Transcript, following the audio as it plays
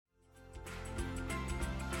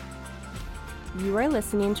You are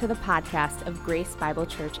listening to the podcast of Grace Bible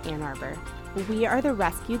Church Ann Arbor. We are the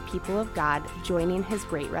rescued people of God joining His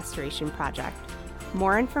Great Restoration Project.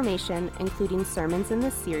 More information, including sermons in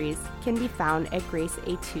this series, can be found at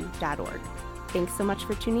graceA2.org. Thanks so much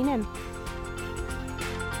for tuning in.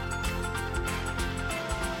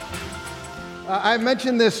 I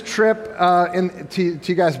mentioned this trip to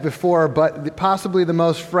you guys before, but possibly the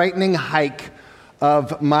most frightening hike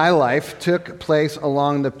of my life took place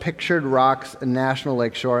along the Pictured Rocks National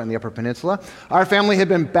Lakeshore in the Upper Peninsula. Our family had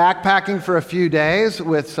been backpacking for a few days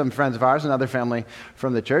with some friends of ours, another family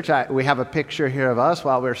from the church. We have a picture here of us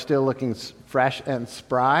while we're still looking fresh and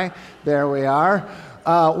spry. There we are.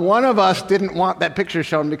 One of us didn't want that picture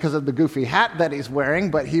shown because of the goofy hat that he's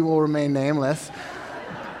wearing, but he will remain nameless.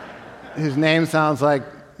 His name sounds like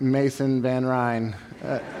Mason Van Ryn.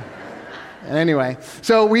 Anyway,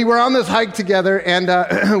 so we were on this hike together,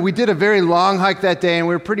 and we did a very long hike that day, and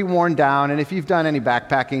we were pretty worn down. And if you've done any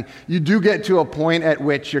backpacking, you do get to a point at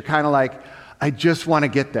which you're kind of like, I just want to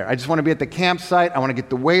get there. I just want to be at the campsite. I want to get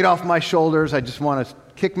the weight off my shoulders. I just want to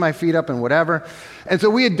kick my feet up and whatever. And so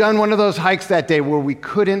we had done one of those hikes that day where we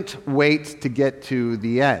couldn't wait to get to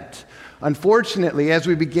the end. Unfortunately, as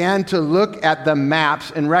we began to look at the maps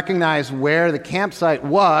and recognize where the campsite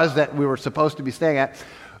was that we were supposed to be staying at,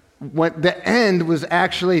 the end was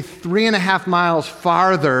actually 3.5 miles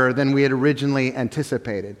farther than we had originally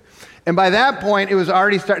anticipated. And by that point, it was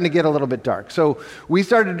already starting to get a little bit dark. So we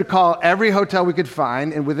started to call every hotel we could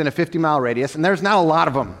find and within a 50-mile radius, and there's not a lot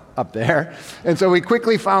of them up there. And so we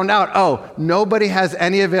quickly found out, nobody has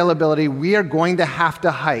any availability. We are going to have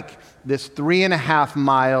to hike this 3.5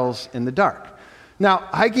 miles in the dark. Now,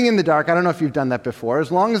 hiking in the dark, I don't know if you've done that before.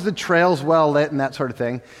 As long as the trail's well lit and that sort of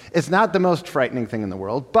thing, it's not the most frightening thing in the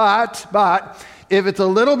world. But if it's a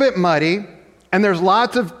little bit muddy and there's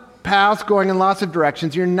lots of paths going in lots of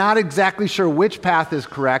directions, you're not exactly sure which path is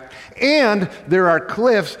correct, and there are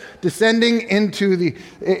cliffs descending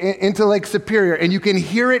into Lake Superior, and you can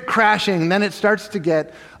hear it crashing, and then it starts to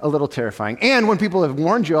get a little terrifying. And when people have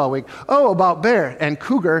warned you all week, about bear and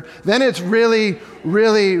cougar, then it's really,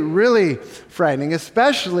 really, really frightening,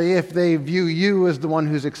 especially if they view you as the one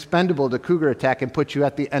who's expendable to cougar attack and put you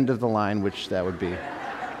at the end of the line, which that would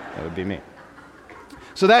be me.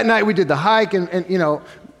 So that night we did the hike, and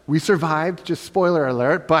we survived, just spoiler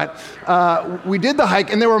alert, but we did the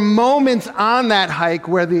hike, and there were moments on that hike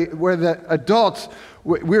where the adults,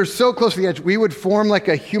 we were so close to the edge, we would form like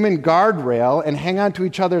a human guardrail and hang on to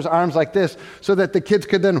each other's arms like this so that the kids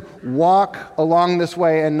could then walk along this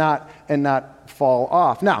way and not fall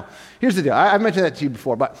off. Now, here's the deal. I've mentioned that to you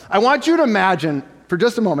before, but I want you to imagine for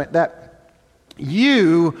just a moment that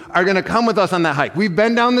you are going to come with us on that hike. We've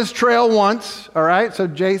been down this trail once, all right? So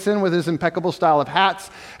Jason, with his impeccable style of hats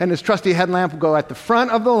and his trusty headlamp, will go at the front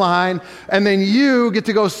of the line, and then you get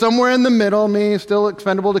to go somewhere in the middle. Me, still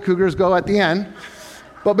expendable to cougars, go at the end.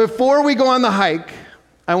 But before we go on the hike,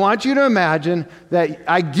 I want you to imagine that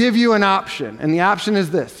I give you an option, and the option is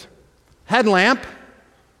this: headlamp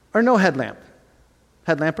or no headlamp?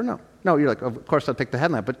 Headlamp or no? No, you're like, of course I'll take the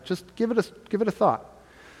headlamp, but just give it a thought.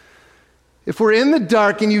 If we're in the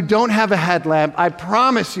dark and you don't have a headlamp, I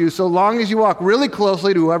promise you, so long as you walk really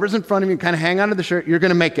closely to whoever's in front of you and kind of hang onto the shirt, you're going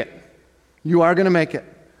to make it. You are going to make it.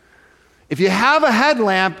 If you have a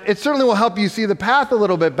headlamp, it certainly will help you see the path a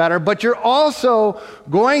little bit better, but you're also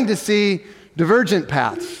going to see divergent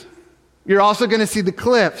paths. You're also going to see the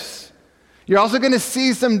cliffs. You're also going to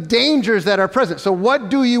see some dangers that are present. So what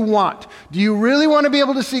do you want? Do you really want to be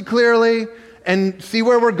able to see clearly and see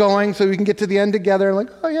where we're going so we can get to the end together and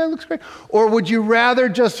it looks great? Or would you rather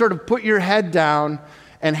just sort of put your head down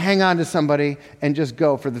and hang on to somebody and just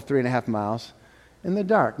go for the 3.5 miles in the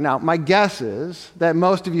dark? Now, my guess is that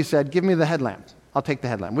most of you said, give me the headlamp. I'll take the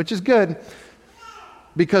headlamp, which is good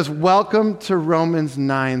because welcome to Romans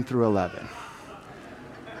 9 through 11.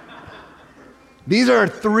 These are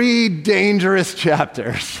 3 dangerous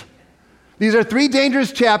chapters. These are 3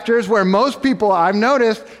 dangerous chapters where most people, I've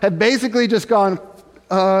noticed, have basically just gone,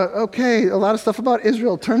 okay, a lot of stuff about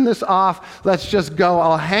Israel, turn this off, let's just go,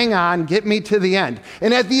 I'll hang on, get me to the end.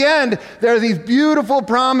 And at the end, there are these beautiful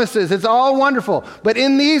promises, it's all wonderful. But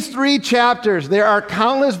in these 3 chapters, there are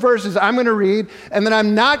countless verses I'm going to read, and then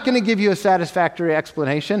I'm not going to give you a satisfactory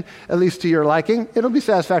explanation, at least to your liking. It'll be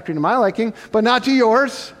satisfactory to my liking, but not to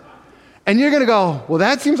yours. And you're going to go, well,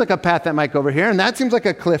 that seems like a path that might go over here, and that seems like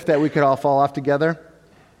a cliff that we could all fall off together.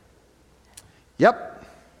 Yep.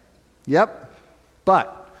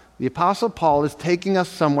 But the Apostle Paul is taking us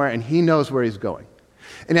somewhere, and he knows where he's going.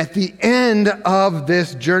 And at the end of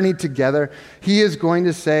this journey together, he is going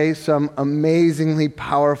to say some amazingly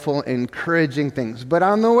powerful, encouraging things. But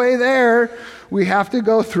on the way there, we have to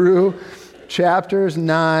go through chapters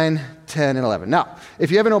 9, 10, and 11. Now,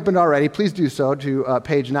 if you haven't opened already, please do so to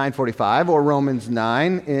page 945 or Romans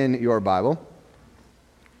 9 in your Bible.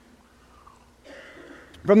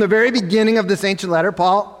 From the very beginning of this ancient letter,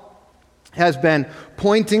 Paul has been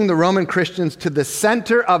pointing the Roman Christians to the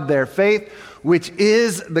center of their faith, which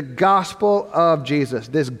is the gospel of Jesus.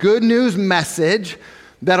 This good news message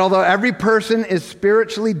that although every person is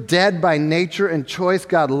spiritually dead by nature and choice,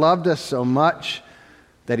 God loved us so much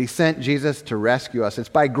that he sent Jesus to rescue us. It's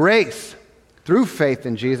by grace, through faith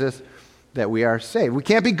in Jesus, that we are saved. We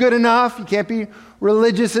can't be good enough. You can't be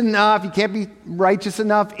religious enough. You can't be righteous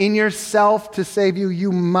enough in yourself to save you.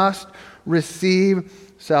 You must receive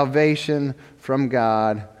salvation from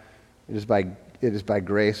God. It is by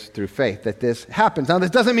grace through faith that this happens. Now,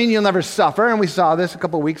 this doesn't mean you'll never suffer, and we saw this a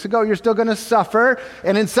couple of weeks ago. You're still going to suffer,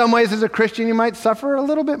 and in some ways as a Christian, you might suffer a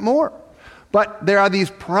little bit more. But there are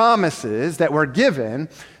these promises that we're given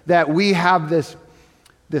that we have this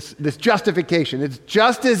justification. It's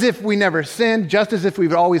just as if we never sinned, just as if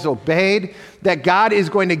we've always obeyed, that God is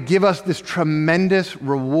going to give us this tremendous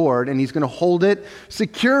reward, and he's going to hold it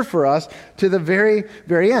secure for us to the very,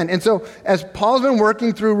 very end. And so as Paul's been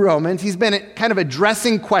working through Romans, he's been kind of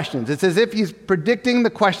addressing questions. It's as if he's predicting the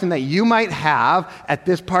question that you might have at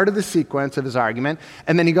this part of the sequence of his argument,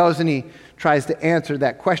 and then he goes and he tries to answer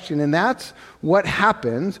that question. And that's what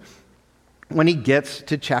happens when he gets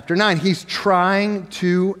to chapter 9. He's trying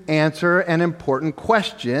to answer an important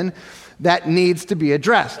question that needs to be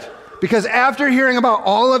addressed. Because after hearing about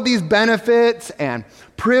all of these benefits and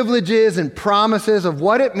privileges and promises of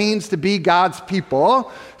what it means to be God's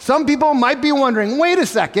people, some people might be wondering, wait a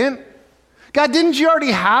second, God, didn't you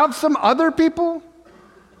already have some other people?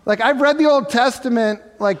 Like, I've read the Old Testament,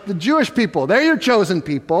 like the Jewish people, they're your chosen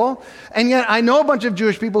people, and yet I know a bunch of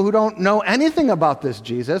Jewish people who don't know anything about this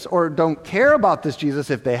Jesus or don't care about this Jesus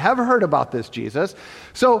if they have heard about this Jesus.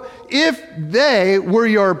 So if they were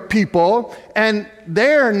your people and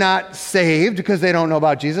they're not saved because they don't know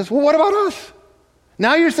about Jesus, well, what about us?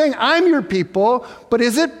 Now you're saying I'm your people, but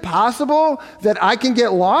is it possible that I can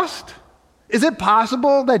get lost? Is it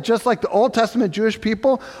possible that just like the Old Testament Jewish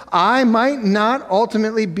people, I might not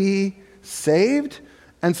ultimately be saved?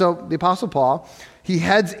 And so the Apostle Paul, he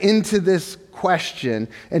heads into this question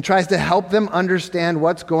and tries to help them understand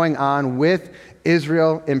what's going on with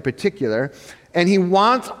Israel in particular. And he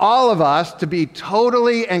wants all of us to be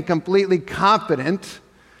totally and completely confident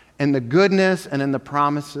in the goodness and in the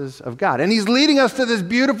promises of God. And he's leading us to this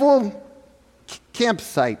beautiful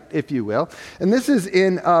campsite, if you will. And this is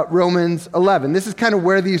in Romans 11. This is kind of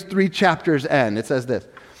where these three chapters end. It says this: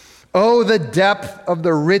 "Oh, the depth of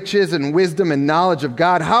the riches and wisdom and knowledge of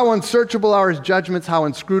God! How unsearchable are his judgments, how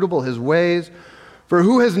inscrutable his ways! For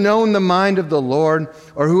who has known the mind of the Lord,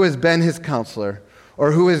 or who has been his counselor,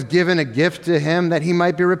 or who has given a gift to him that he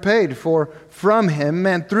might be repaid? For from him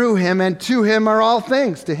and through him and to him are all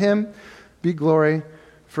things. To him be glory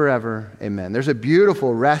forever. Amen." There's a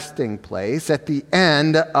beautiful resting place at the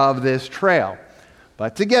end of this trail.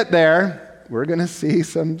 But to get there, we're going to see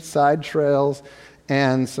some side trails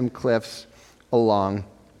and some cliffs along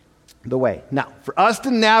the way. Now, for us to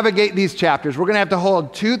navigate these chapters, we're going to have to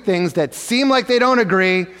hold two things that seem like they don't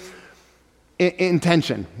agree in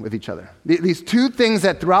tension with each other. These two things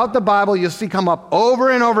that throughout the Bible you'll see come up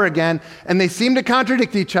over and over again, and they seem to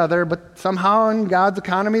contradict each other, but somehow in God's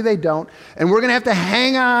economy they don't. And we're going to have to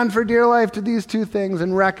hang on for dear life to these two things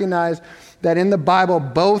and recognize that in the Bible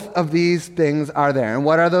both of these things are there. And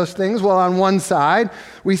what are those things? Well, on one side,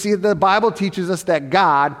 we see that the Bible teaches us that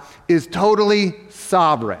God is totally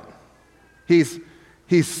sovereign. He's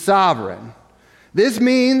sovereign. This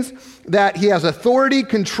means that he has authority,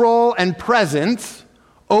 control, and presence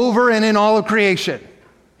over and in all of creation.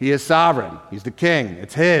 He is sovereign. He's the king.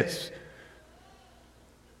 It's his.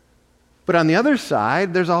 But on the other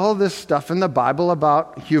side, there's all this stuff in the Bible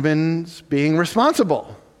about humans being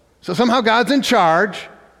responsible. So somehow God's in charge,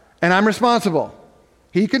 and I'm responsible.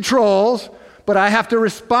 He controls, but I have to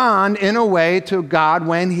respond in a way to God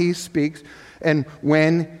when he speaks and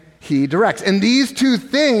when he directs. And these two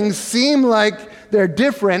things seem like they're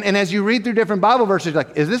different, and as you read through different Bible verses, you're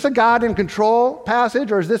like, is this a God in control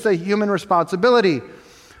passage, or is this a human responsibility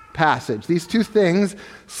passage? These two things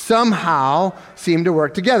somehow seem to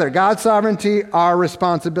work together. God's sovereignty, our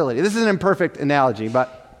responsibility. This is an imperfect analogy,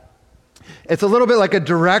 but it's a little bit like a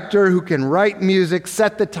director who can write music,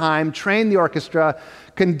 set the time, train the orchestra,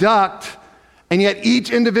 conduct, And yet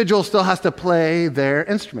each individual still has to play their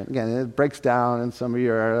instrument. Again, it breaks down, and some of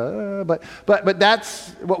you are, but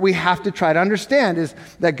that's what we have to try to understand, is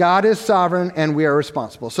that God is sovereign and we are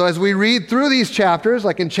responsible. So as we read through these chapters,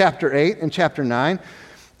 like in chapter 8 and chapter 9,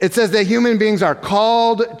 it says that human beings are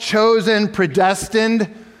called, chosen, predestined.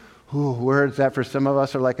 Ooh, words that for some of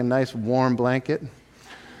us are like a nice warm blanket.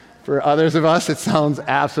 For others of us, it sounds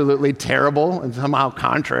absolutely terrible and somehow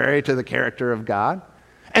contrary to the character of God.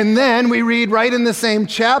 And then we read right in the same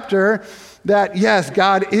chapter that, yes,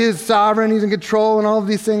 God is sovereign, he's in control and all of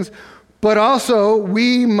these things, but also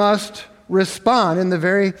we must respond. In the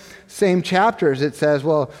very same chapters, it says,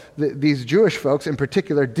 well, these Jewish folks in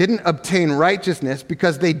particular didn't obtain righteousness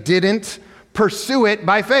because they didn't pursue it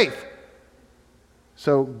by faith.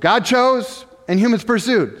 So God chose and humans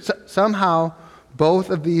pursued. Somehow, both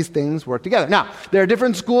of these things work together. Now, there are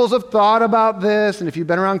different schools of thought about this, and if you've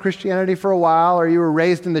been around Christianity for a while or you were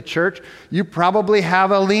raised in the church, you probably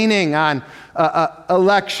have a leaning on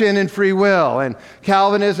election and free will, and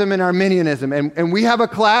Calvinism and Arminianism. And we have a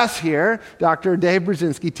class here. Dr. Dave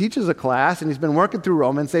Brzezinski teaches a class, and he's been working through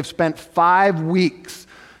Romans. They've spent 5 weeks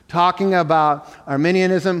talking about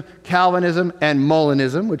Arminianism, Calvinism, and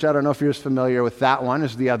Molinism, which I don't know if you're as familiar with that one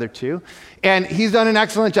as the other two. And he's done an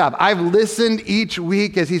excellent job. I've listened each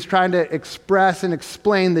week as he's trying to express and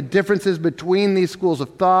explain the differences between these schools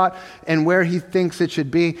of thought and where he thinks it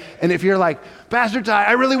should be. And if you're like, Pastor Ty,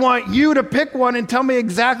 I really want you to pick one and tell me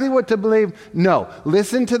exactly what to believe. No,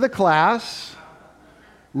 listen to the class,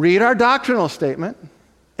 read our doctrinal statement,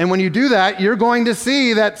 and when you do that, you're going to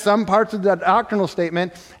see that some parts of the doctrinal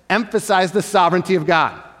statement emphasize the sovereignty of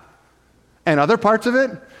God. And other parts of it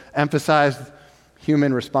emphasize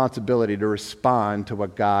human responsibility to respond to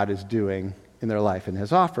what God is doing in their life and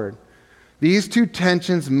has offered. These two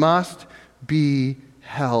tensions must be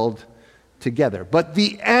held together. But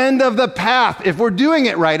the end of the path, if we're doing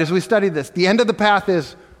it right as we study this, the end of the path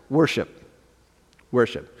is worship.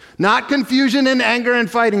 Worship. Not confusion and anger and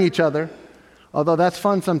fighting each other, although that's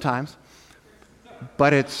fun sometimes,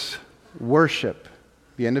 but it's worship.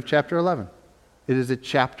 The end of chapter 11. It is a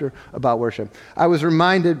chapter about worship. I was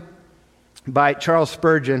reminded by Charles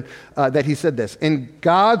Spurgeon that he said this: in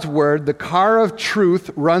God's word, the car of truth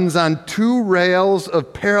runs on 2 rails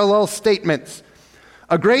of parallel statements.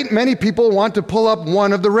 A great many people want to pull up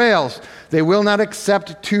one of the rails. They will not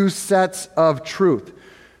accept 2 sets of truth.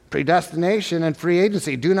 Predestination and free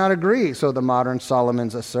agency do not agree, so the modern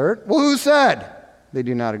Solomons assert. Well, who said they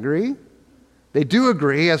do not agree? They do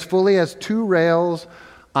agree as fully as 2 rails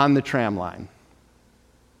on the tram line.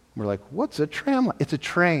 We're like, what's a tram line? It's a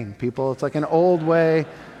train, people. It's like an old way.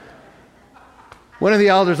 One of the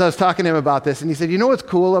elders, I was talking to him about this, and he said, you know what's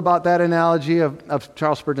cool about that analogy of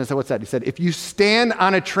Charles Spurgeon? I said, what's that? He said, if you stand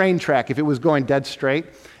on a train track, if it was going dead straight,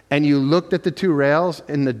 and you looked at the 2 rails,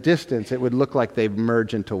 in the distance, it would look like they've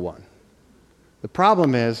merged into one. The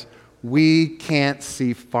problem is, we can't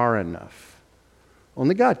see far enough.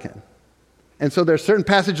 Only God can. And so there's certain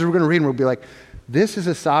passages we're going to read, and we'll be like, this is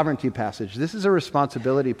a sovereignty passage. This is a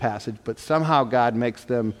responsibility passage, but somehow God makes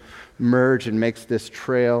them merge and makes this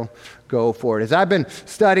trail go forward. As I've been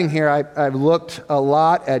studying here, I've looked a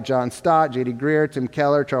lot at John Stott, J.D. Greear, Tim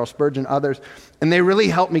Keller, Charles Spurgeon, others, and they really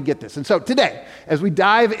helped me get this. And so today, as we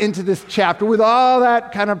dive into this chapter with all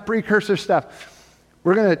that kind of precursor stuff,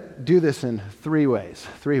 we're going to do this in 3 ways.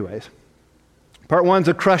 3 ways. Part 1 is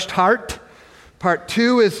a crushed heart. Part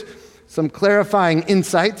 2 is some clarifying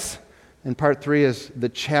insights. And part 3 is the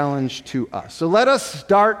challenge to us. So let us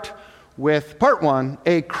start with part 1,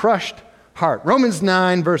 a crushed heart. Romans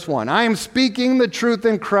 9, verse 1. I am speaking the truth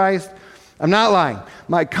in Christ. I'm not lying.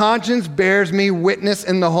 My conscience bears me witness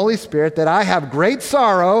in the Holy Spirit that I have great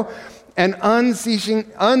sorrow and unceasing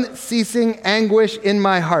anguish in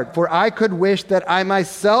my heart. For I could wish that I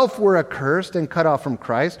myself were accursed and cut off from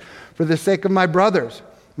Christ for the sake of my brothers,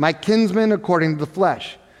 my kinsmen according to the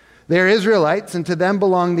flesh. They are Israelites, and to them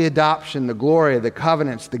belong the adoption, the glory, the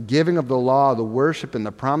covenants, the giving of the law, the worship, and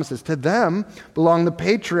the promises. To them belong the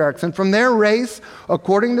patriarchs, and from their race,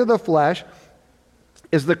 according to the flesh,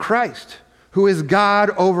 is the Christ, who is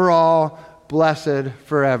God over all, blessed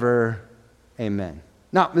forever. Amen.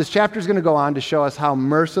 Now, this chapter is going to go on to show us how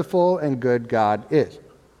merciful and good God is.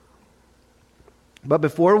 But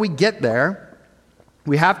before we get there,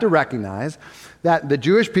 we have to recognize that the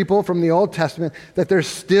Jewish people from the Old Testament, that there's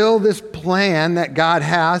still this plan that God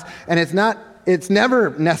has, and it's never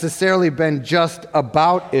necessarily been just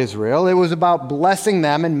about Israel. It was about blessing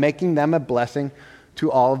them and making them a blessing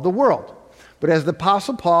to all of the world. But as the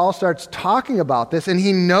Apostle Paul starts talking about this, and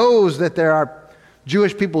he knows that there are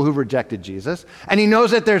Jewish people who've rejected Jesus. And he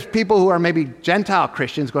knows that there's people who are maybe Gentile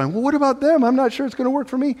Christians going, well, what about them? I'm not sure it's going to work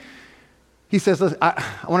for me. He says, listen, I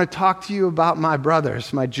want to talk to you about my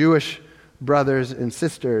brothers, my Jewish brothers and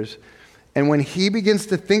sisters. And when he begins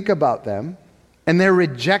to think about them and their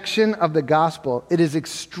rejection of the gospel, it is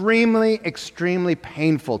extremely, extremely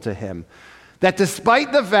painful to him that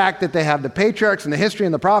despite the fact that they have the patriarchs and the history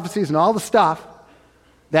and the prophecies and all the stuff,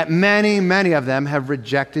 that many, many of them have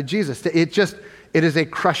rejected Jesus. It is a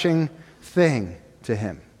crushing thing to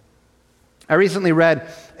him. I recently read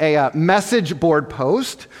a message board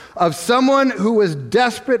post of someone who was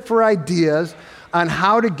desperate for ideas on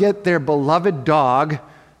how to get their beloved dog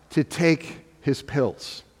to take his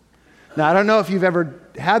pills. Now, I don't know if you've ever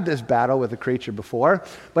had this battle with a creature before,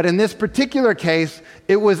 but in this particular case,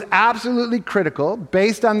 it was absolutely critical,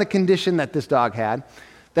 based on the condition that this dog had,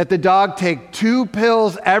 that the dog take 2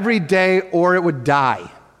 pills every day or it would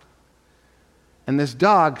die. And this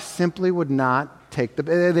dog simply would not take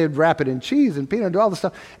they'd wrap it in cheese and peanut and do all this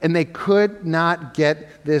stuff, and they could not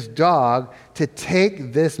get this dog to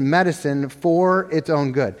take this medicine for its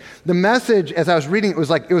own good. The message, as I was reading,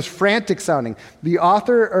 it was frantic sounding. The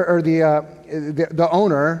author or the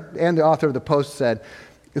owner and the author of the post said,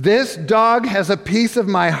 "This dog has a piece of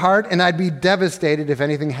my heart, and I'd be devastated if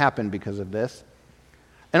anything happened because of this."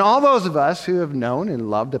 And all those of us who have known and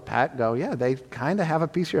loved a pet go, yeah, they kind of have a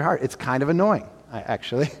piece of your heart. It's kind of annoying,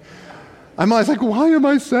 actually. I'm always like, why am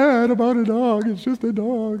I sad about a dog? It's just a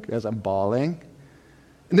dog. As I'm bawling.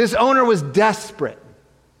 And this owner was desperate,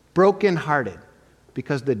 brokenhearted,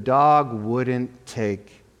 because the dog wouldn't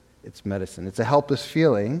take its medicine. It's a helpless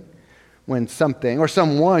feeling when something or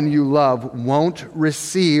someone you love won't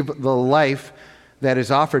receive the life that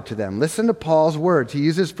is offered to them. Listen to Paul's words. He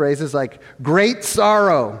uses phrases like great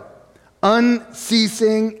sorrow,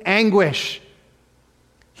 unceasing anguish.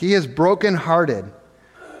 He is brokenhearted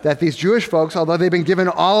that these Jewish folks, although they've been given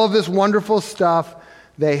all of this wonderful stuff,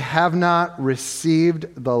 they have not received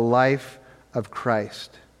the life of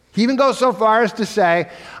Christ. He even goes so far as to say,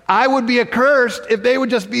 I would be accursed if they would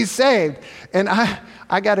just be saved. And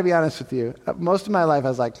I got to be honest with you. Most of my life I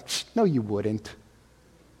was like, no, you wouldn't.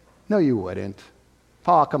 No, you wouldn't.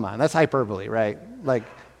 Paul, come on. That's hyperbole, right? Like,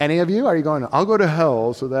 any of you? Are you going, I'll go to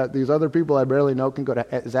hell so that these other people I barely know can go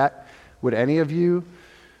to, would any of you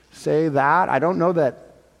say that? I don't know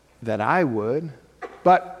that I would.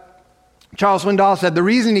 But Charles Swindoll said the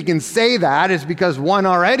reason he can say that is because one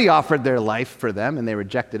already offered their life for them and they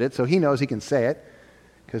rejected it, so he knows he can say it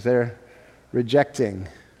because they're rejecting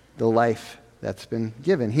the life that's been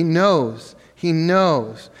given. He knows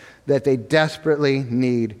that they desperately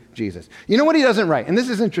need Jesus. You know what he doesn't write? And this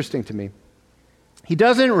is interesting to me. He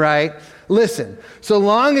doesn't write, listen, so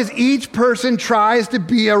long as each person tries to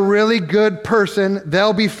be a really good person,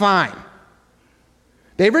 they'll be fine.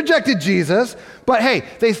 They've rejected Jesus, but hey,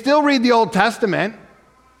 they still read the Old Testament.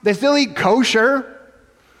 They still eat kosher.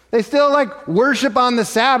 They still worship on the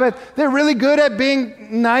Sabbath. They're really good at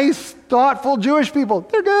being nice, thoughtful Jewish people.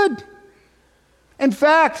 They're good. In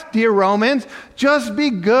fact, dear Romans, just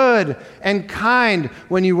be good and kind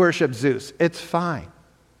when you worship Zeus. It's fine.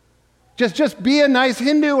 Just be a nice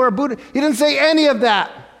Hindu or a Buddha. He didn't say any of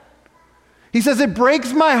that. He says it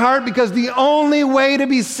breaks my heart because the only way to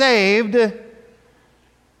be saved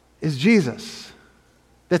is Jesus.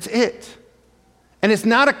 That's it. And it's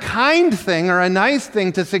not a kind thing or a nice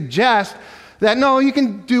thing to suggest that, no, you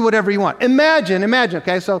can do whatever you want. Imagine,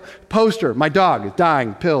 okay, so poster, my dog is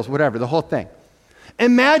dying, pills, whatever, the whole thing.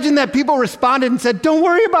 Imagine that people responded and said, don't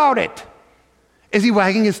worry about it. Is he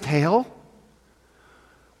wagging his tail?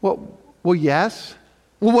 Well, yes.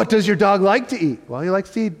 Well, what does your dog like to eat? Well, he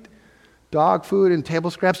likes to eat dog food and table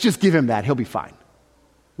scraps. Just give him that. He'll be fine.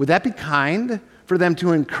 Would that be kind for them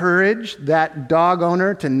to encourage that dog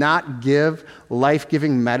owner to not give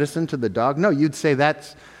life-giving medicine to the dog? No, you'd say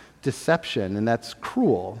that's deception and that's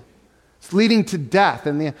cruel. It's leading to death.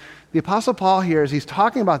 And the Apostle Paul here, as he's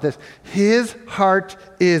talking about this, his heart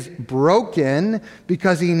is broken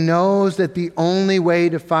because he knows that the only way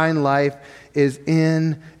to find life is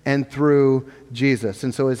in and through Jesus.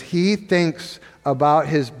 And so as he thinks about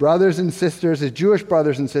his brothers and sisters, his Jewish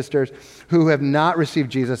brothers and sisters who have not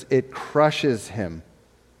received Jesus, it crushes him.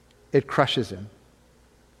 It crushes him.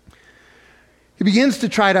 He begins to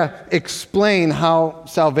try to explain how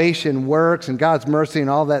salvation works and God's mercy and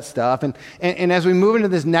all that stuff. And as we move into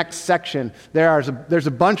this next section, there's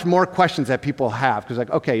a bunch more questions that people have. Because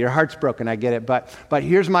okay, your heart's broken, I get it. But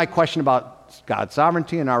here's my question about God's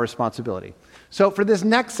sovereignty and our responsibility. So for this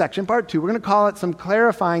next section, part 2, we're going to call it some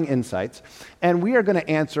clarifying insights, and we are going to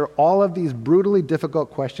answer all of these brutally difficult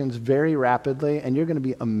questions very rapidly, and you're going to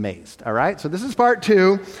be amazed, all right? So this is part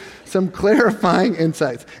 2, some clarifying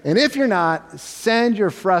insights. And if you're not, send your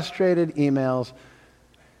frustrated emails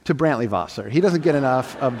to Brantley Vossler. He doesn't get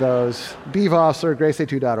enough of those.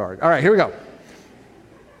 bvossler@grace2.org. All right, here we go.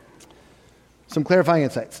 Some clarifying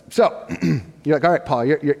insights. So, you're like, all right, Paul,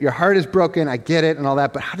 your heart is broken, I get it and all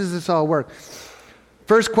that, but how does this all work?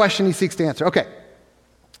 First question he seeks to answer. Okay,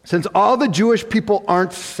 since all the Jewish people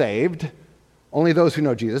aren't saved, only those who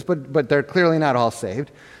know Jesus, but they're clearly not all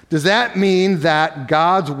saved, does that mean that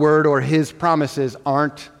God's word or his promises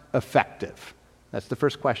aren't effective? That's the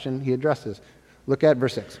first question he addresses. Look at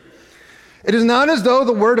verse 6. It is not as though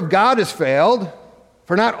the word of God has failed,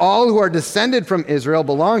 for not all who are descended from Israel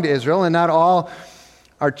belong to Israel, and not all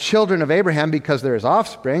are children of Abraham because there is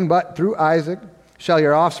offspring, but through Isaac shall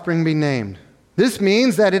your offspring be named. This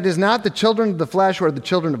means that it is not the children of the flesh or the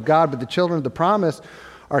children of God, but the children of the promise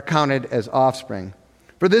are counted as offspring.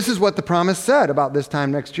 For this is what the promise said, about this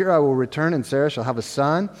time next year I will return and Sarah shall have a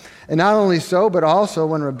son. And not only so, but also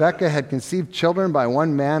when Rebekah had conceived children by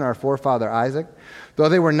one man, our forefather Isaac, though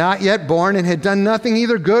they were not yet born and had done nothing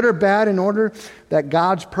either good or bad, in order that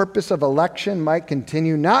God's purpose of election might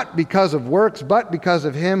continue, not because of works, but because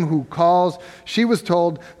of him who calls, she was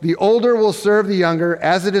told, the older will serve the younger,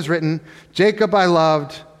 as it is written, Jacob I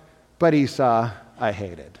loved, but Esau I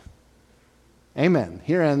hated. Amen.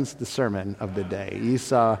 Here ends the sermon of the day.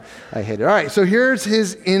 Esau I hated. All right, so here's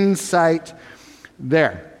his insight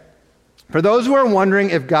there. For those who are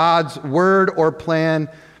wondering if God's word or plan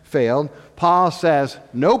failed, Paul says,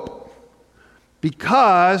 nope,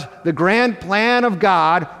 because the grand plan of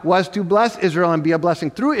God was to bless Israel and be a blessing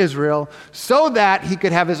through Israel so that he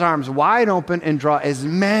could have his arms wide open and draw as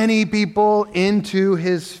many people into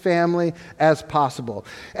his family as possible.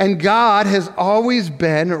 And God has always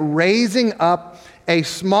been raising up a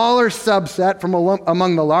smaller subset from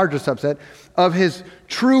among the larger subset of his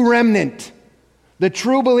true remnant. The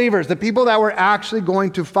true believers, the people that were actually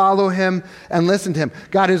going to follow him and listen to him.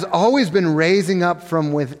 God has always been raising up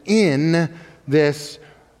from within this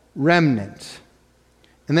remnant.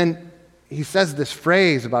 And then he says this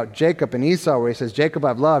phrase about Jacob and Esau where he says, Jacob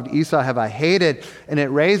I've loved, Esau have I hated. And it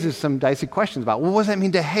raises some dicey questions about, well, what does that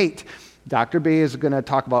mean to hate? Dr. B is going to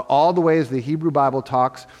talk about all the ways the Hebrew Bible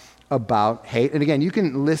talks about hate. And again, you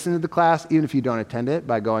can listen to the class even if you don't attend it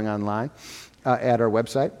by going online at our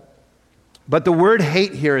website. But the word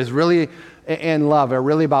hate here is really, and love, are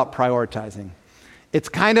really about prioritizing. It's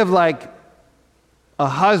kind of like a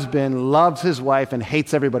husband loves his wife and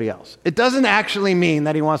hates everybody else. It doesn't actually mean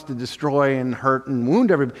that he wants to destroy and hurt and wound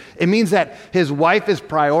everybody. It means that his wife is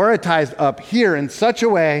prioritized up here in such a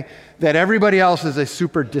way that everybody else is a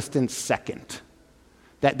super distant second.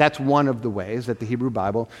 That's one of the ways that the Hebrew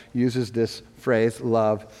Bible uses this phrase,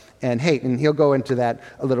 love and hate. And he'll go into that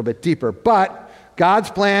a little bit deeper. But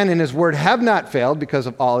God's plan and his word have not failed because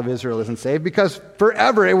of all of Israel isn't saved, because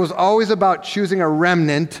forever it was always about choosing a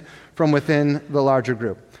remnant from within the larger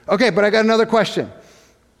group. Okay, but I got another question.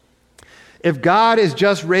 If God is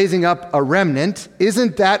just raising up a remnant,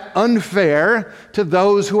 isn't that unfair to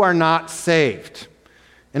those who are not saved?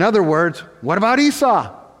 In other words, what about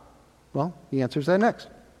Esau? Well, he answers that next.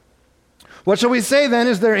 What shall we say then?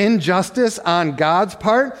 Is there injustice on God's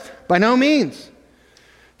part? By no means.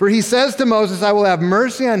 For he says to Moses, I will have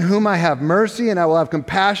mercy on whom I have mercy, and I will have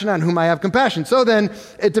compassion on whom I have compassion. So then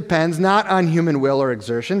it depends not on human will or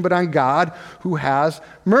exertion, but on God who has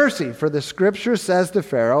mercy. For the scripture says to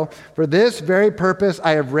Pharaoh, for this very purpose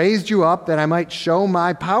I have raised you up, that I might show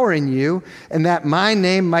my power in you, and that my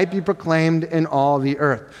name might be proclaimed in all the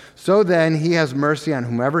earth. So then he has mercy on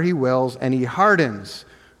whomever he wills, and he hardens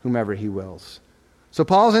whomever he wills. So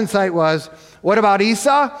Paul's insight was, what about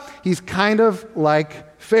Esau? He's kind of like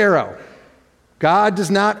Pharaoh. God does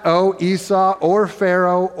not owe Esau or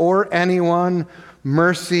Pharaoh or anyone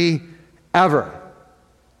mercy ever.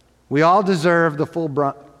 We all deserve the full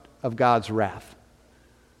brunt of God's wrath.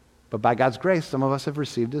 But by God's grace, some of us have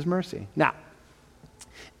received his mercy. Now,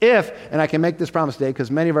 if, and I can make this promise today because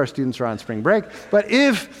many of our students are on spring break, but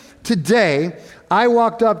if today I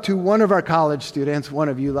walked up to one of our college students, one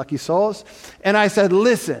of you lucky souls, and I said,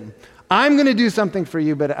 listen, I'm going to do something for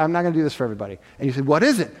you, but I'm not going to do this for everybody. And you said, what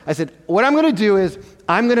is it? I said, what I'm going to do is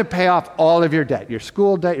I'm going to pay off all of your debt, your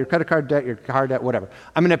school debt, your credit card debt, your car debt, whatever.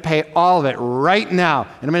 I'm going to pay all of it right now.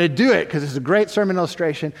 And I'm going to do it because it's a great sermon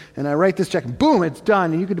illustration. And I write this check, and boom, it's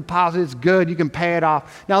done. And you can deposit, it's good. You can pay it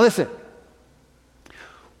off. Now listen,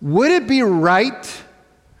 would it be right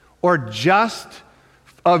or just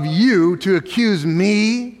of you to accuse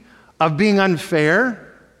me of being unfair?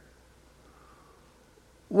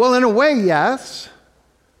 Well, in a way, yes,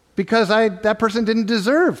 because that person didn't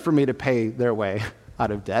deserve for me to pay their way out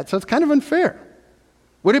of debt, so it's kind of unfair.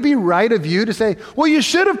 Would it be right of you to say, well, you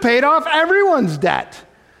should have paid off everyone's debt?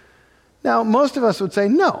 Now, most of us would say,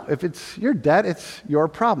 no, if it's your debt, it's your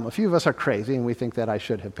problem. A few of us are crazy and we think that I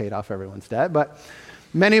should have paid off everyone's debt, but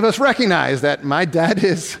many of us recognize that my debt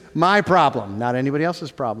is my problem, not anybody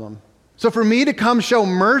else's problem. So for me to come show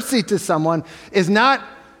mercy to someone is not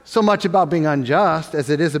so much about being unjust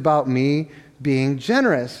as it is about me being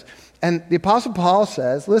generous. And the Apostle Paul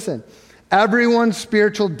says, listen, everyone's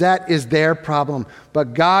spiritual debt is their problem,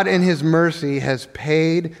 but God in his mercy has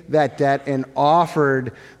paid that debt and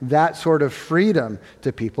offered that sort of freedom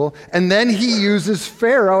to people. And then he uses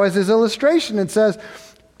Pharaoh as his illustration and says,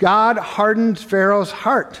 God hardened Pharaoh's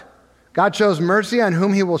heart. God shows mercy on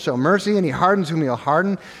whom he will show mercy, and he hardens whom he'll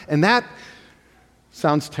harden. And that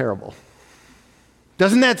sounds terrible.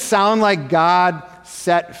 Doesn't that sound like God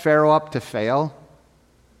set Pharaoh up to fail?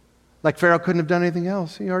 Like Pharaoh couldn't have done anything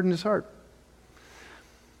else. He hardened his heart.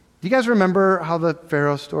 Do you guys remember how the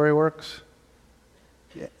Pharaoh story works?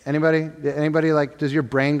 Anybody, does your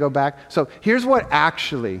brain go back? So here's what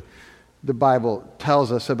actually the Bible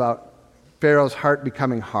tells us about Pharaoh's heart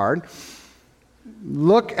becoming hard.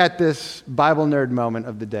 Look at this Bible nerd moment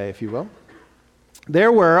of the day, if you will.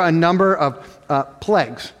 There were a number of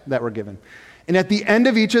plagues that were given. And at the end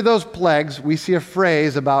of each of those plagues, we see a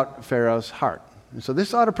phrase about Pharaoh's heart. And so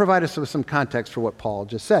this ought to provide us with some context for what Paul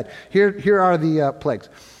just said. Here are the plagues.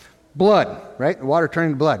 Blood, right? Water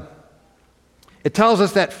turning to blood. It tells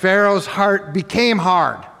us that Pharaoh's heart became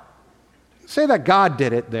hard. Say that God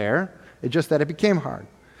did it there. It's just that it became hard.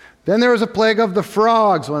 Then there was a plague of the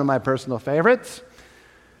frogs, one of my personal favorites.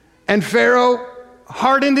 And Pharaoh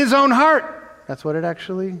hardened his own heart. That's what it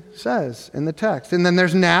actually says in the text. And then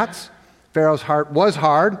there's gnats. Pharaoh's heart was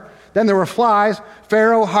hard. Then there were flies.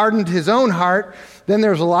 Pharaoh hardened his own heart. Then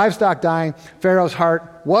there was a livestock dying. Pharaoh's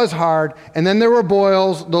heart was hard. And then there were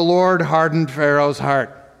boils. The Lord hardened Pharaoh's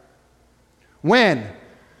heart. When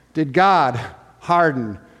did God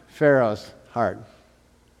harden Pharaoh's heart?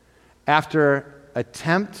 After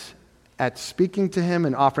attempt at speaking to him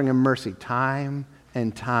and offering him mercy time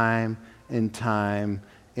and time and time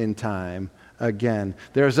and time again.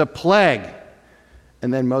 There's a plague.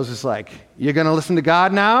 And then Moses is like, you're going to listen to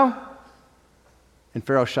God now? And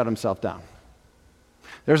Pharaoh shut himself down.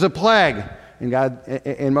 There's a plague.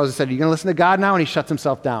 And Moses said, are you going to listen to God now? And he shuts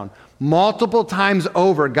himself down. Multiple times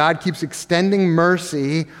over, God keeps extending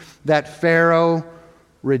mercy that Pharaoh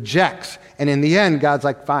rejects. And in the end, God's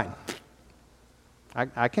like, fine.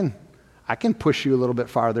 I can push you a little bit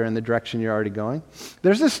farther in the direction you're already going.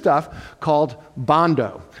 There's this stuff called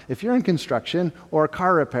Bondo. If you're in construction or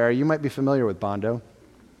car repair, you might be familiar with Bondo.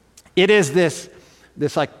 It is this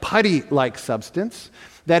like putty-like substance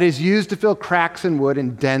that is used to fill cracks in wood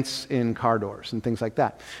and dents in car doors and things like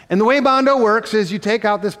that. And the way Bondo works is you take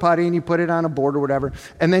out this putty and you put it on a board or whatever,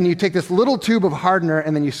 and then you take this little tube of hardener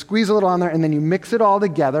and then you squeeze a little on there and then you mix it all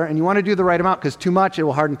together, and you want to do the right amount because too much, it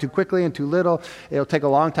will harden too quickly, and too little, it'll take a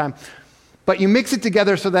long time. But you mix it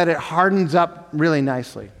together so that it hardens up really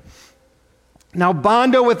nicely. Now,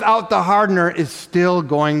 Bondo without the hardener is still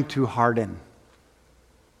going to harden.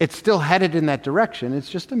 It's still headed in that direction. It's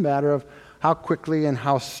just a matter of how quickly and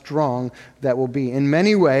how strong that will be. In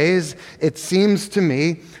many ways, it seems to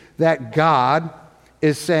me that God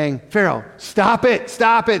is saying, Pharaoh, stop it,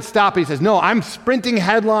 stop it, stop it. He says, no, I'm sprinting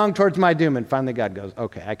headlong towards my doom. And finally God goes,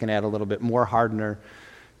 okay, I can add a little bit more hardener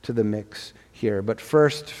to the mix here. But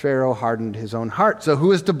first, Pharaoh hardened his own heart. So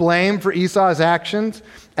who is to blame for Esau's actions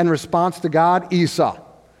and response to God? Esau.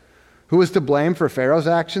 Who is to blame for Pharaoh's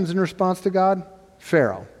actions in response to God?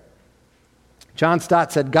 Pharaoh. John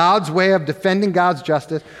Stott said, Paul's way of defending God's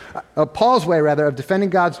justice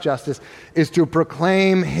is to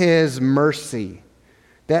proclaim his mercy.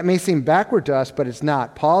 That may seem backward to us, but it's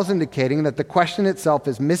not. Paul's indicating that the question itself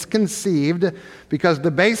is misconceived because the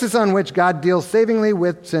basis on which God deals savingly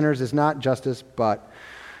with sinners is not justice, but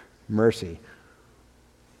mercy.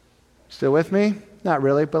 Still with me? Not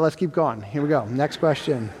really, but let's keep going. Here we go. Next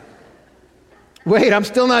question. Wait, I'm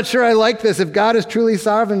still not sure I like this. If God is truly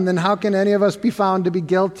sovereign, then how can any of us be found to be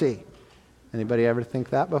guilty? Anybody ever think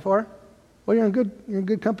that before? Well, you're in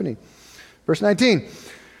good company. Verse 19.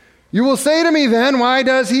 You will say to me then, why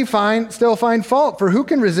does he still find fault? For who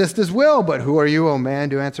can resist his will? But who are you, O man,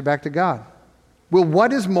 to answer back to God? Will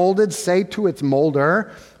what is molded say to its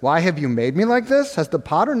molder, why have you made me like this? Has the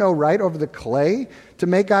potter no right over the clay to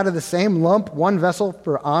make out of the same lump one vessel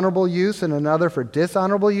for honorable use and another for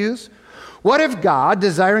dishonorable use? What if God,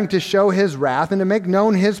 desiring to show his wrath and to make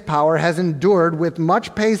known his power, has endured with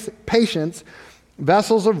much patience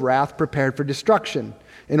vessels of wrath prepared for destruction,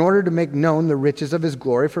 in order to make known the riches of his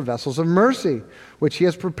glory for vessels of mercy, which he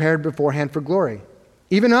has prepared beforehand for glory?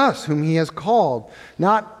 Even us, whom he has called,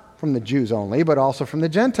 not from the Jews only, but also from the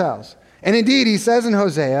Gentiles. And indeed, he says in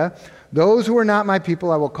Hosea, those who are not my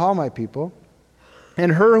people I will call my people,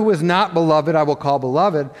 and her who is not beloved I will call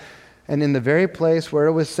beloved. And in the very place where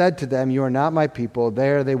it was said to them, you are not my people,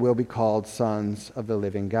 there they will be called sons of the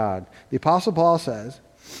living God. The Apostle Paul says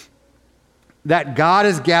that God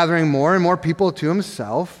is gathering more and more people to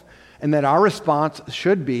himself, and that our response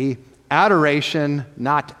should be adoration,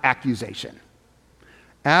 not accusation.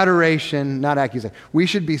 Adoration, not accusation. We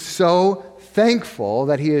should be so thankful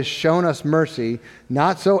that he has shown us mercy,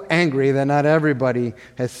 not so angry that not everybody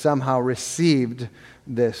has somehow received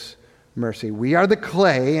this mercy. We are the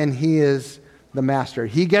clay and he is the master.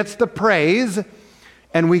 He gets the praise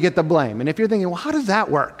and we get the blame. And if you're thinking, well, how does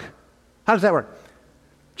that work? How does that work?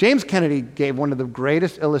 James Kennedy gave one of the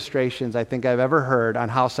greatest illustrations I think I've ever heard on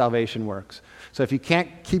how salvation works. So if you can't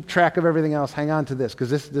keep track of everything else, hang on to this, because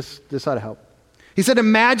this ought to help. He said,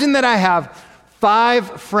 imagine that I have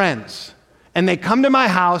 5 friends and they come to my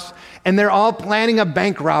house and they're all planning a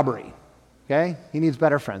bank robbery. Okay? He needs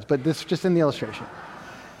better friends, but this is just in the illustration.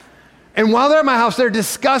 And while they're at my house, they're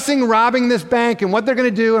discussing robbing this bank and what they're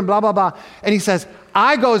going to do and blah, blah, blah. And he says,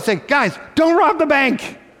 I go and say, guys, don't rob the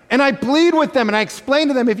bank. And I plead with them and I explain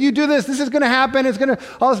to them, if you do this, this is going to happen. It's going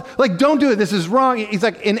to, don't do it. This is wrong. He's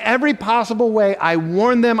like, in every possible way, I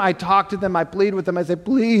warn them, I talk to them, I plead with them. I say,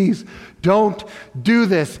 please don't do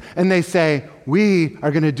this. And they say, we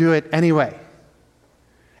are going to do it anyway.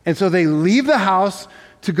 And so they leave the house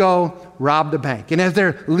to go rob the bank. And as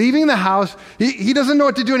they're leaving the house, he doesn't know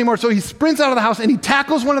what to do anymore. So he sprints out of the house and he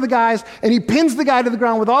tackles one of the guys and he pins the guy to the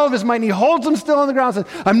ground with all of his might and he holds him still on the ground and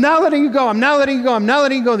says, I'm not letting you go, I'm not letting you go, I'm not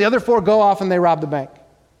letting you go. The other 4 go off and they rob the bank.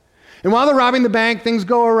 And while they're robbing the bank, things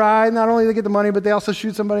go awry. Not only do they get the money, but they also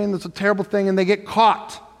shoot somebody and it's a terrible thing and they get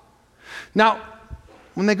caught. Now,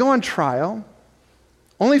 when they go on trial,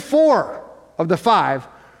 only 4 of the 5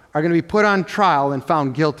 are going to be put on trial and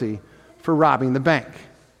found guilty for robbing the bank.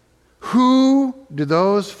 Who do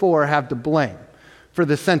those 4 have to blame for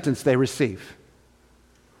the sentence they receive?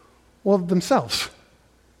 Well, themselves.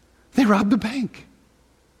 They robbed the bank.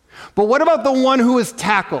 But what about the one who is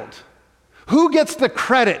tackled? Who gets the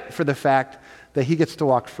credit for the fact that he gets to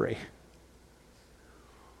walk free?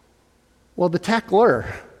 Well, the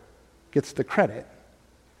tackler gets the credit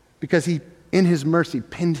because he, in his mercy,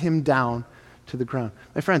 pinned him down to the ground.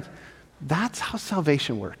 My friends, that's how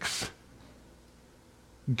salvation works.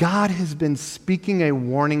 God has been speaking a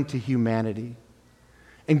warning to humanity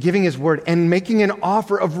and giving his word and making an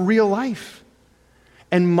offer of real life.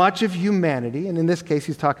 And much of humanity, and in this case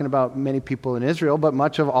he's talking about many people in Israel, but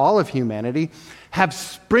much of all of humanity, have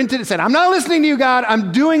sprinted and said, I'm not listening to you, God,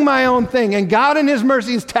 I'm doing my own thing. And God in his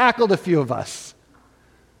mercy has tackled a few of us.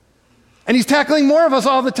 And he's tackling more of us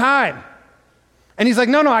all the time. And he's like,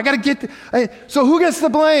 no, I got to get... So who gets the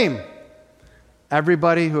blame?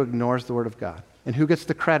 Everybody who ignores the word of God. And who gets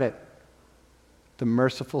the credit? The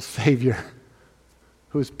merciful Savior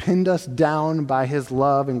who has pinned us down by his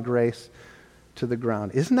love and grace to the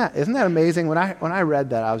ground. Isn't that amazing? When I read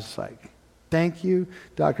that, I was just like, thank you,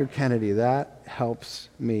 Dr. Kennedy. That helps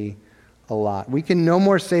me a lot. We can no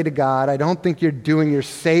more say to God, I don't think you're doing your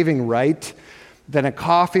saving right, than a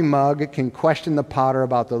coffee mug can question the potter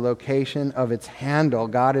about the location of its handle.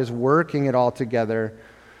 God is working it all together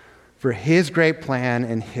for his great plan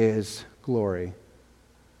and his glory.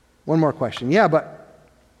 One more question. Yeah, but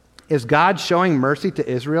is God showing mercy to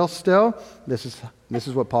Israel still? This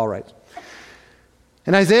is what Paul writes.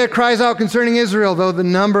 And Isaiah cries out concerning Israel, though the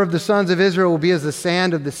number of the sons of Israel will be as the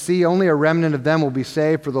sand of the sea, only a remnant of them will be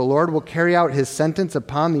saved, for the Lord will carry out his sentence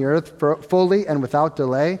upon the earth fully and without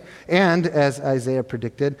delay. And, as Isaiah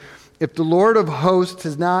predicted, if the Lord of hosts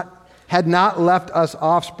had not left us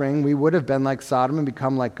offspring, we would have been like Sodom and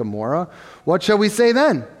become like Gomorrah. What shall we say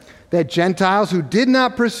then? That Gentiles who did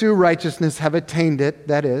not pursue righteousness have attained it,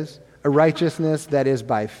 that is, a righteousness that is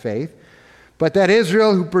by faith. But that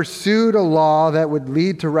Israel who pursued a law that would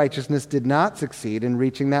lead to righteousness did not succeed in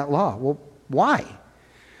reaching that law. Well, why?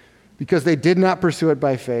 Because they did not pursue it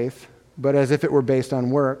by faith, but as if it were based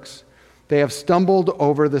on works. They have stumbled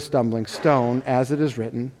over the stumbling stone, as it is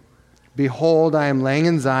written, Behold, I am laying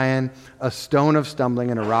in Zion a stone of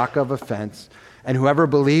stumbling and a rock of offense, and whoever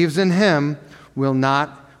believes in him will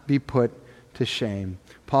not be put to shame.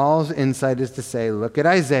 Paul's insight is to say, look at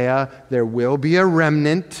Isaiah, there will be a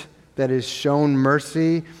remnant that is shown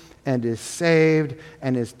mercy and is saved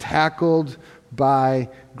and is tackled by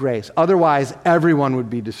grace. Otherwise, everyone would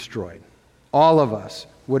be destroyed. All of us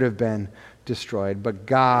would have been destroyed, but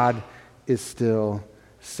God is still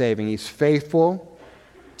saving. He's faithful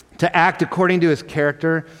to act according to his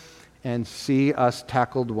character and see us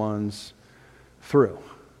tackled ones through.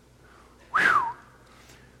 Whew.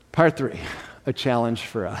 Part 3, a challenge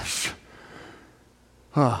for us.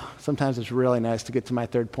 Oh, sometimes it's really nice to get to my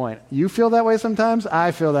third point. You feel that way sometimes?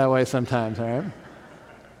 I feel that way sometimes, all right?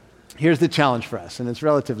 Here's the challenge for us, and it's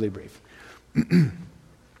relatively brief.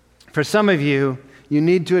 For some of you, you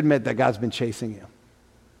need to admit that God's been chasing you.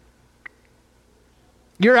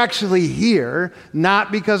 You're actually here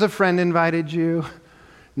not because a friend invited you,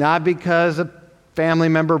 not because a family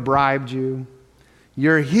member bribed you.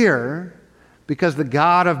 You're here because the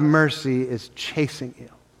God of mercy is chasing you.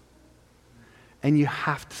 And you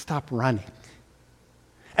have to stop running.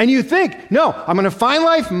 And you think, no, I'm going to find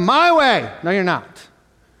life my way. No, you're not.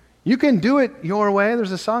 You can do it your way.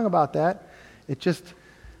 There's a song about that. It just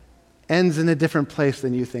ends in a different place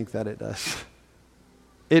than you think that it does.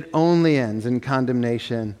 It only ends in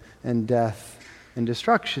condemnation and death and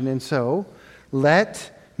destruction. And so,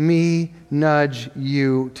 let me nudge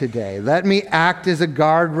you today. Let me act as a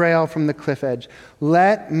guardrail from the cliff edge.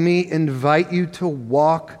 Let me invite you to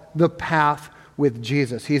walk the path with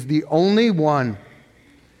Jesus. He's the only one.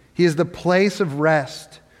 He is the place of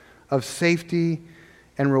rest, of safety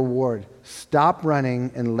and reward. Stop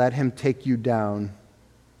running and let him take you down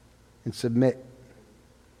and submit.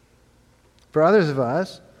 For others of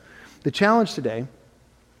us, the challenge today,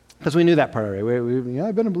 because we knew that part already.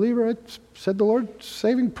 I've been a believer. I said the Lord's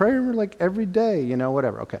saving prayer like every day,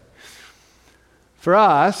 whatever. Okay. For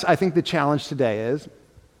us, I think the challenge today is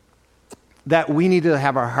that we need to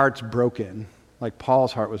have our hearts broken, like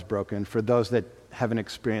Paul's heart was broken, for those that haven't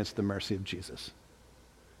experienced the mercy of Jesus.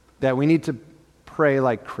 That we need to pray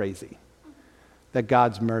like crazy, that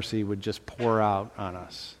God's mercy would just pour out on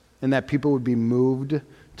us, and that people would be moved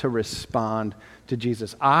to respond to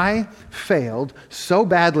Jesus. I failed so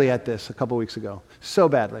badly at this a couple weeks ago, so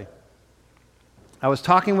badly. I was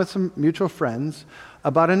talking with some mutual friends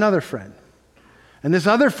about another friend. And this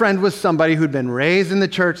other friend was somebody who'd been raised in the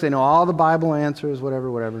church. They know all the Bible answers,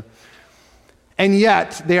 whatever. And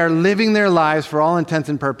yet, they are living their lives for all intents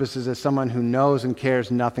and purposes as someone who knows and cares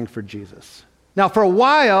nothing for Jesus. Now, for a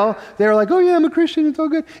while, they were like, oh yeah, I'm a Christian, it's all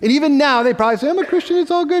good. And even now, they probably say, I'm a Christian, it's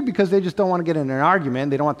all good, because they just don't want to get in an argument.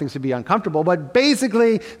 They don't want things to be uncomfortable. But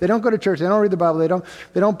basically, they don't go to church, they don't read the Bible, they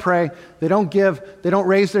don't pray, they don't give, they don't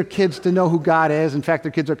raise their kids to know who God is. In fact,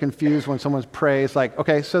 their kids are confused when someone prays. Like,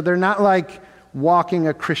 okay, so they're not like walking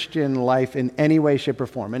a Christian life in any way, shape, or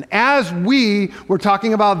form. And as we were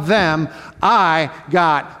talking about them, I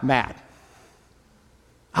got mad.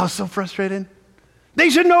 I was so frustrated. They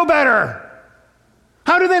should know better.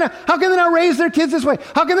 How can they not raise their kids this way?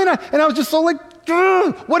 How can they not? And I was just so like,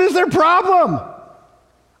 what is their problem?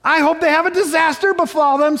 I hope they have a disaster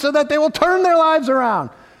befall them so that they will turn their lives around.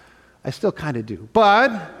 I still kind of do.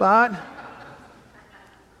 But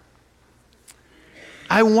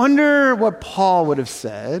I wonder what Paul would have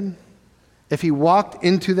said if he walked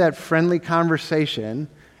into that friendly conversation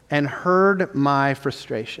and heard my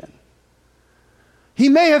frustration. He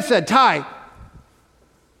may have said, Ty,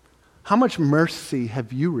 how much mercy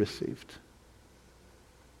have you received?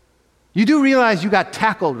 You do realize you got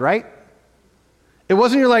tackled, right? It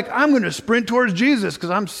wasn't you're like, I'm going to sprint towards Jesus because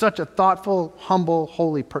I'm such a thoughtful, humble,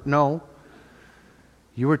 holy person. No.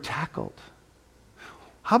 You were tackled.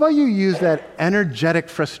 How about you use that energetic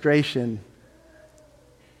frustration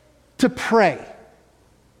to pray?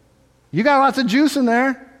 You got lots of juice in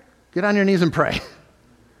there. Get on your knees and pray.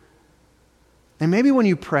 And maybe when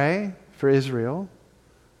you pray for Israel,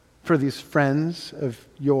 for these friends of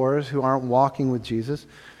yours who aren't walking with Jesus,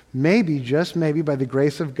 maybe, just maybe, by the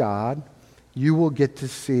grace of God, you will get to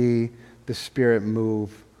see the Spirit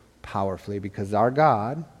move powerfully, because our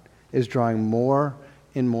God is drawing more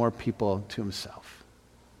and more people to himself.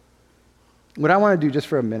 What I want to do just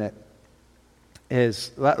for a minute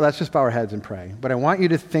is, let's just bow our heads and pray. But I want you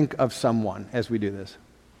to think of someone as we do this.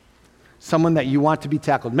 Someone that you want to be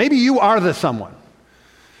tackled. Maybe you are the someone.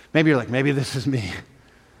 Maybe you're like, maybe this is me.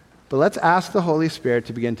 But let's ask the Holy Spirit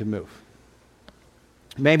to begin to move.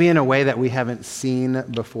 Maybe in a way that we haven't seen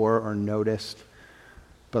before or noticed.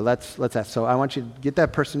 But let's ask. So I want you to get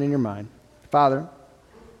that person in your mind. Father,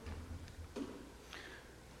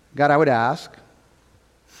 God, I would ask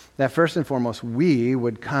that first and foremost, we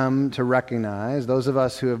would come to recognize, those of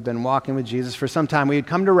us who have been walking with Jesus for some time, we would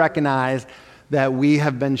come to recognize that we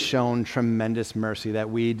have been shown tremendous mercy, that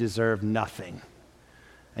we deserve nothing.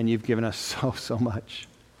 And you've given us so much.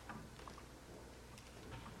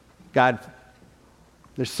 God,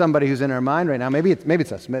 there's somebody who's in our mind right now. Maybe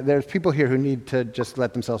it's us. There's people here who need to just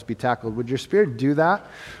let themselves be tackled. Would your Spirit do that?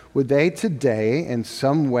 Would they today in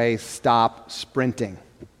some way stop sprinting?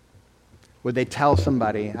 Would they tell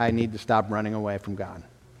somebody, I need to stop running away from God?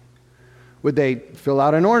 Would they fill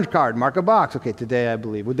out an orange card, mark a box? Okay, today I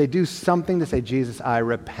believe. Would they do something to say, Jesus, I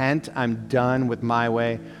repent. I'm done with my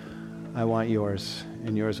way. I want yours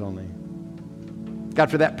and yours only. God,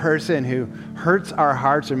 for that person who hurts our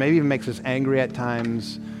hearts or maybe even makes us angry at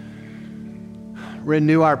times,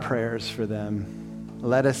 renew our prayers for them.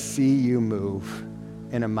 Let us see you move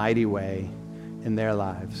in a mighty way in their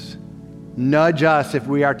lives. Nudge us if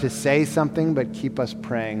we are to say something, but keep us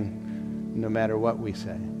praying no matter what we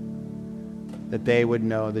say, that they would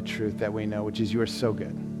know the truth that we know, which is you are so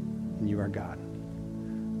good and you are God.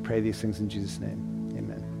 Pray these things in Jesus' name.